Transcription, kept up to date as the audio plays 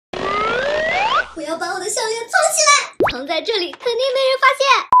我要把我的项链藏起来，藏在这里，肯定没人发现。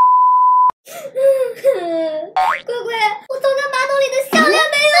乖乖，我藏在马桶里的项链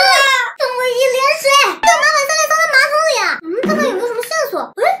没有了，等我一脸水，干嘛把项链藏在马桶里啊？看看有没有什么线索。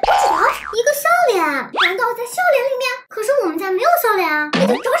哎，有纸条，一个笑脸，难道在笑脸里面？可是我们家没有笑脸啊，你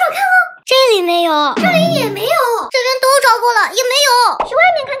就找找看哦。这里没有，这里也没有，这边都找过了，也没有。去外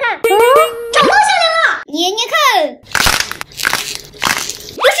面看看。找到项链了，捏捏看。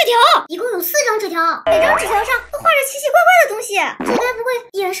有纸条，一共有4张纸条，每张纸条上都画着奇奇怪怪的东西，这该不会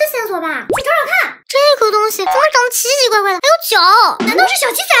也是线索吧？去找找看。这个东西怎么长得奇奇怪怪的？还有脚，难道是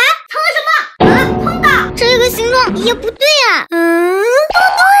小鸡仔？藏了什么？空的。这个形状也不对啊。豆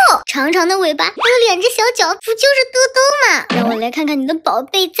豆，长长的尾巴，还有2只小脚，不就是豆豆吗？让我来看看你的宝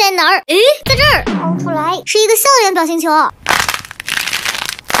贝在哪儿。诶，在这儿，掏出来是一个笑脸表情球。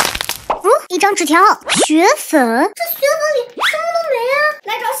一张纸条，血粉，这血粉里什么都没啊！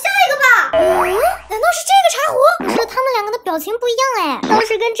来找下一个吧。难道是这个茶壶？可是他们2个的表情不一样哎，倒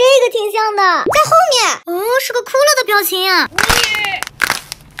是跟这个挺像的，在后面。是个哭了的表情啊。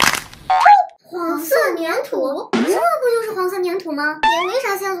黄色粘土，这不就是黄色粘土吗？也没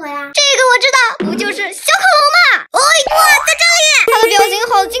啥线索呀。这个我知道，不就是小恐龙吗？哇，在这里，它的表情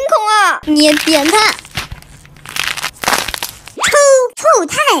好惊恐啊！捏扁它。透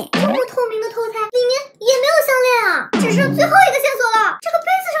菜，这么透明的透菜里面也没有项链啊，只剩最后一个线索了。这个杯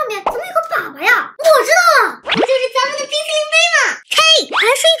子上面怎么有个粑粑呀？我知道了，不就是咱们的冰淇淋杯吗？嘿，还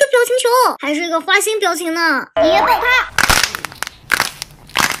是一个表情球，还是一个花心表情呢。捏爆它。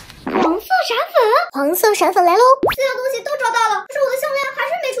黄色闪粉来喽！4样东西都找到了，可是我的项链还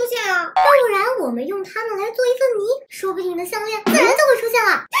是没出现啊。要不然我们用它们来做一个谜，说不定你的项链自然就会出现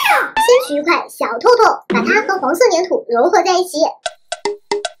了。对呀，先取一块小透透，把它和黄色粘土揉合在一起，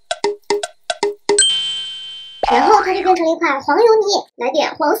然后它就变成了一块黄油泥。来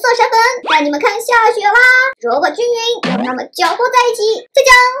点黄色闪粉，让你们看下雪啦！揉个均匀，让它们搅和在一起，就这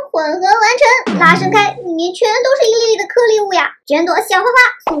样混合完成。拉伸开，里面全都是一粒粒的颗粒物呀！卷朵小花花，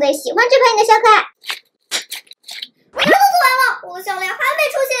送给喜欢这盘你的小可爱。全都做完了，我的项链还没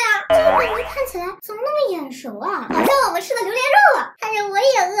出现啊！这个谜看起来怎么那么眼熟啊？好像我们吃的榴莲肉了，看着我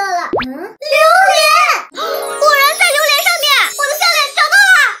也饿了。榴莲，果然在榴莲上面，我的项链找到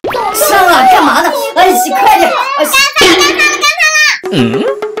了。上了，干嘛呢？快点！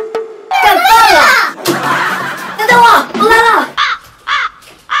干饭了！等我，我来了。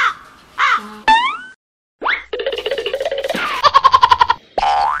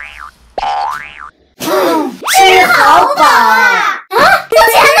吃好饱啊！有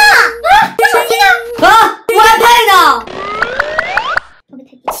钱呢？手机呢？我还配呢。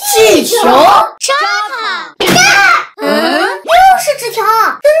气球，扎它！又是纸条，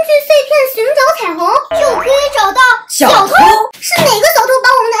根据碎片寻找彩虹，就可以找到小偷。是哪个小偷把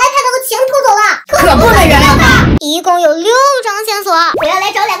我们的 iPad 和钱偷走了？可不能原谅他。一共有6张线索，我要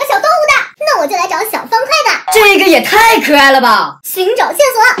来找2个小动物的，那我就来找小方块的。这个也太可爱了吧！寻找线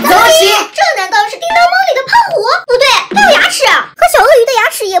索，走起！这难道是叮当猫里的胖虎？不对，它有牙齿，和小鳄鱼的牙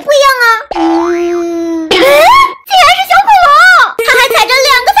齿也不一样啊。竟然是小恐龙，它还踩着2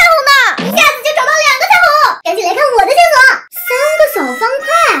个彩虹呢，一下子就找到2个彩虹。赶紧来看我的线索，3个小方块，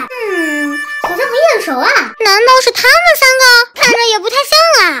好像很眼熟啊。难道是他们3个？看着也不太像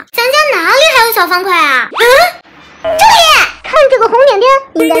啊。咱家哪里还有小方块啊？这里，看这个红点点，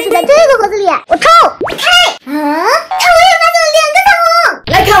应该是在这个盒子里。我抽，开，看我也发现了2个彩虹。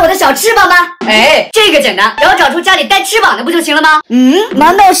来看我的小翅膀吧。哎，这个简单，只要找出家里带翅膀的不就行了吗？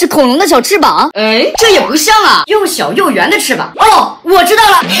难道是恐龙的小翅膀？哎，这也不像啊，又小又圆的翅膀。哦，我知道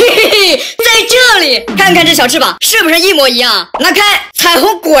了，嘿嘿嘿，在这里，看看这小翅膀是不是一模一样？拿开，彩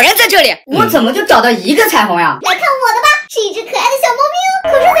虹果然在这里。我怎么就找到1个彩虹呀？来看我的吧，是一只可爱的小猫咪。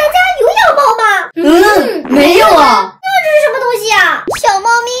可是咱家有养猫吗？没有啊。那这是什么东西啊？小猫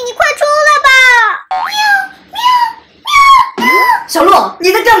咪，你快出来吧！喵！小鹿，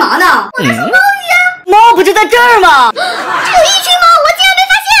你在干嘛呢？我在数猫鱼啊。猫不就在这儿吗？这有一群猫，我竟然没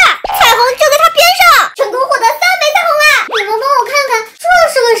发现。彩虹就在它边上，成功获得3枚彩虹啊！你们帮我看看，这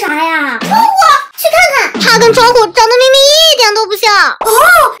是个啥呀？窗户，去看看。它跟窗户长得明明一点都不像。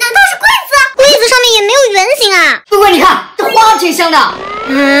难道是柜子？柜子上面也没有圆形啊。乖乖，你看这花挺香的。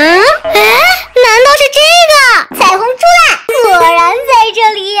难道是这个？彩虹出来，果然在这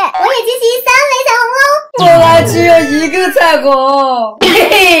里。我也集齐3枚彩虹喽。我还只有1个彩虹，嘿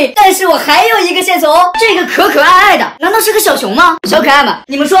嘿，但是我还有一个线索哦，这个可可爱爱的，难道是个小熊吗？小可爱们，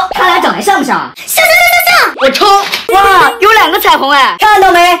你们说它俩长得像不像啊？像！我抽！哇，有2个彩虹哎，看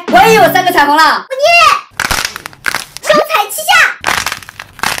到没？我也有3个彩虹了。我捏，双彩齐下，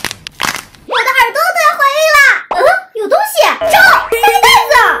我的耳朵都要怀孕了。有东西，抽，3个袋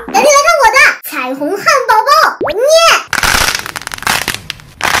子，赶紧来看我的彩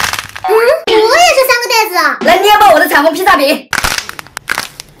彩虹披萨饼。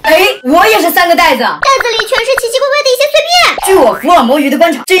哎，我也是3个袋子，袋子里全是奇奇怪怪的一些碎片。据我福尔摩鱼的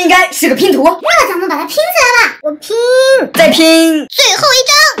观察，这应该是个拼图。那咱们把它拼起来吧。我拼，再拼，最后一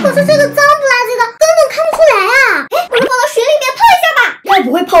张。可是这个脏不拉几的，根本看不出来啊。哎，我们放到水里面泡一下吧。该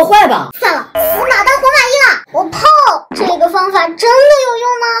不会泡坏吧？算了，死马当活马医了。我泡，这个方法真的有用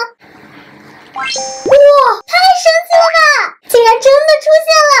吗？哇，太神奇了吧！竟然真的出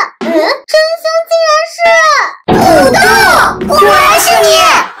现了。真凶竟然是土豆，果然是你。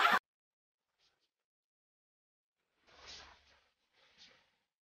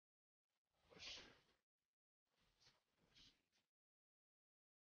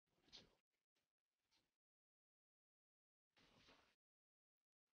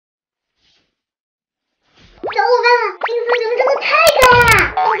小伙伴们，金丝熊真的太可爱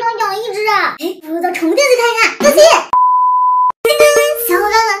了，我想养一只啊！哎，不如到宠物店去看看。走起！小伙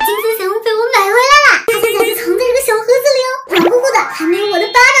伴们，金丝熊被我买回来了，它现在就藏在这个小盒子里哦，软乎乎的，还没有我的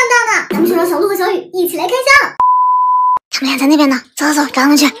巴掌大呢。咱们去找小鹿和小雨一起来开箱。他们俩在那边呢，走走走，找他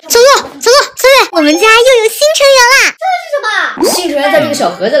们去。小鹿，小雨，我们家又有新成员啦！这是什么？新成员在这个小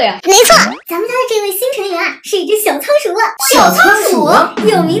盒子里啊。没错，咱们家的这位新成员啊，是一只小仓鼠。小仓鼠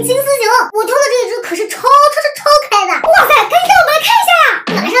又名金丝熊。我挑的这一只可是超可爱的。哇塞，赶紧带我们来看一下呀！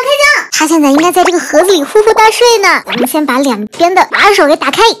马上开箱。它现在应该在这个盒子里呼呼大睡呢。咱们先把两边的把手给打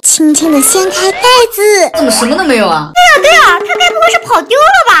开，轻轻的掀开袋子。怎么什么都没有啊？对啊，它该不会是跑丢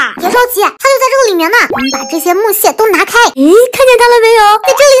了吧？别着急，它就在这个里面呢。我们把这些木屑都拿开。咦，看见它了没有？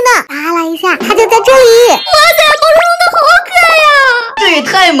在这里呢。扒拉一下，它就在这里。哇塞，毛茸茸的，好可爱呀！这也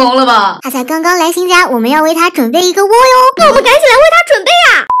太萌了吧！它才刚刚来新家，我们要为它准备一个窝哟。那我们赶紧来为它准备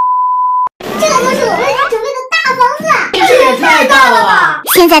呀！这个就是我为它准备的大房子。这也太大了吧！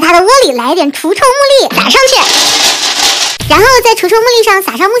先在它的窝里来点除臭木粒，撒上去，然后在除臭木粒上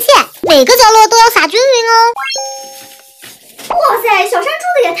撒上木屑，每个角落都要撒均匀哦。哇塞，小山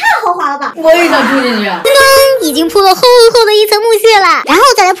住的也太豪华了吧！我也想住进去。已经铺了厚厚的一层木屑了，然后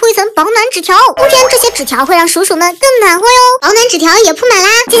再来铺一层保暖纸条。冬天这些纸条会让鼠鼠们更暖和哟。保暖纸条也铺满啦，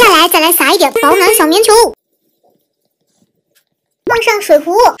接下来再来撒一点保暖小棉球。放上水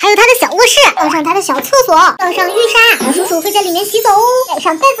壶，还有它的小卧室，放上它的小厕所，放上浴沙，小鼠鼠会在里面洗澡哦。盖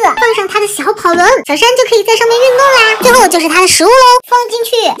上被子，放上它的小跑轮，小山就可以在上面运动啦。最后就是它的食物喽，放进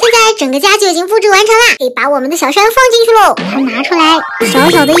去。现在整个家就已经布置完成啦，可以把我们的小山放进去喽。它拿出来，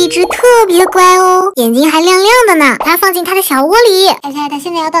小小的一只，特别乖哦，眼睛还亮亮的呢。把它放进它的小窝里，猜猜它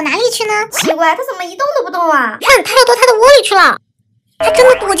现在要到哪里去呢？奇怪，它怎么一动都不动啊？看，它要到它的窝里去了。它真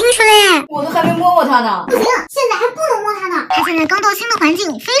的躲进去了耶！我都还没摸它呢。不行，现在还不能摸它呢。它现在刚到新的环境，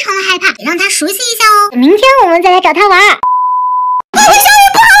非常的害怕，得让它熟悉一下哦。明天我们再来找它玩。小雨，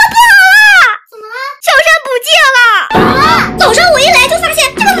不好了！怎么了？小山不见了！早上我一来就发现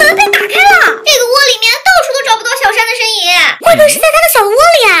这个门被打开了，这个窝里面到处都找不到小山的身影，会不会是在它的小窝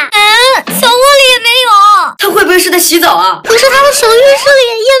里啊？小窝里也没有。它会不会是在洗澡啊？可是它的小浴室里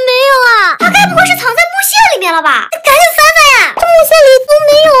也没有啊。它该不会是藏在木屑里面了吧？赶紧翻翻呀！这木屑里都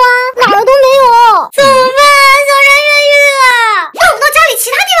没有啊，哪儿都没有。怎么办？小山越狱了。那我们到家里其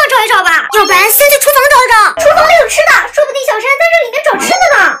他地方找一找吧，要不然先去厨房找一找。厨房里有吃的，说不定小山在这里面找吃的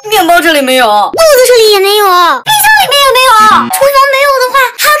呢。面包这里没有，肚子这里也没有，冰箱里面也没有。厨房没有的话，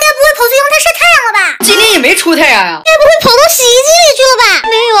它该不会跑去阳台晒太阳了吧？今天也没出太阳呀。该不会跑到洗衣机里去了吧？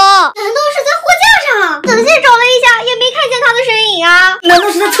没有，难道是在货架上？仔细找了一下，也没看见它的身影啊。难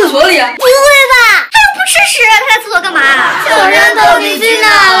道是在厕所里啊？不会吧？它又不吃屎，它在厕所干嘛？小山到底去哪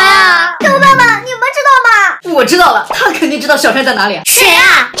了呀？小伙伴们，你们知道吗？我知道了，他肯定知道小山在哪里。谁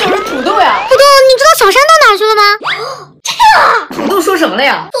啊？就是土豆呀。土豆，你知道小山到哪去了吗？这个土豆说什么了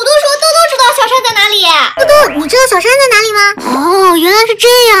呀？土豆说豆豆知道小山在哪里。豆豆，你知道小山在哪里吗？哦，原来是这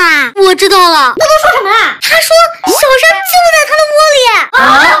样啊！我知道了。豆豆说什么了？他说小山就在他的窝里。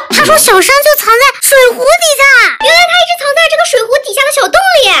他说小山就藏在水壶底下。原来他一直藏在这个水壶底下的小洞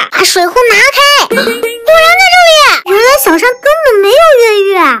里。把水壶拿开，果然在这里。原来小山根本没有越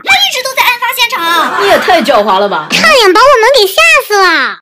狱，他一直都在案发现场。你也太狡猾了吧！差点把我们给吓死了。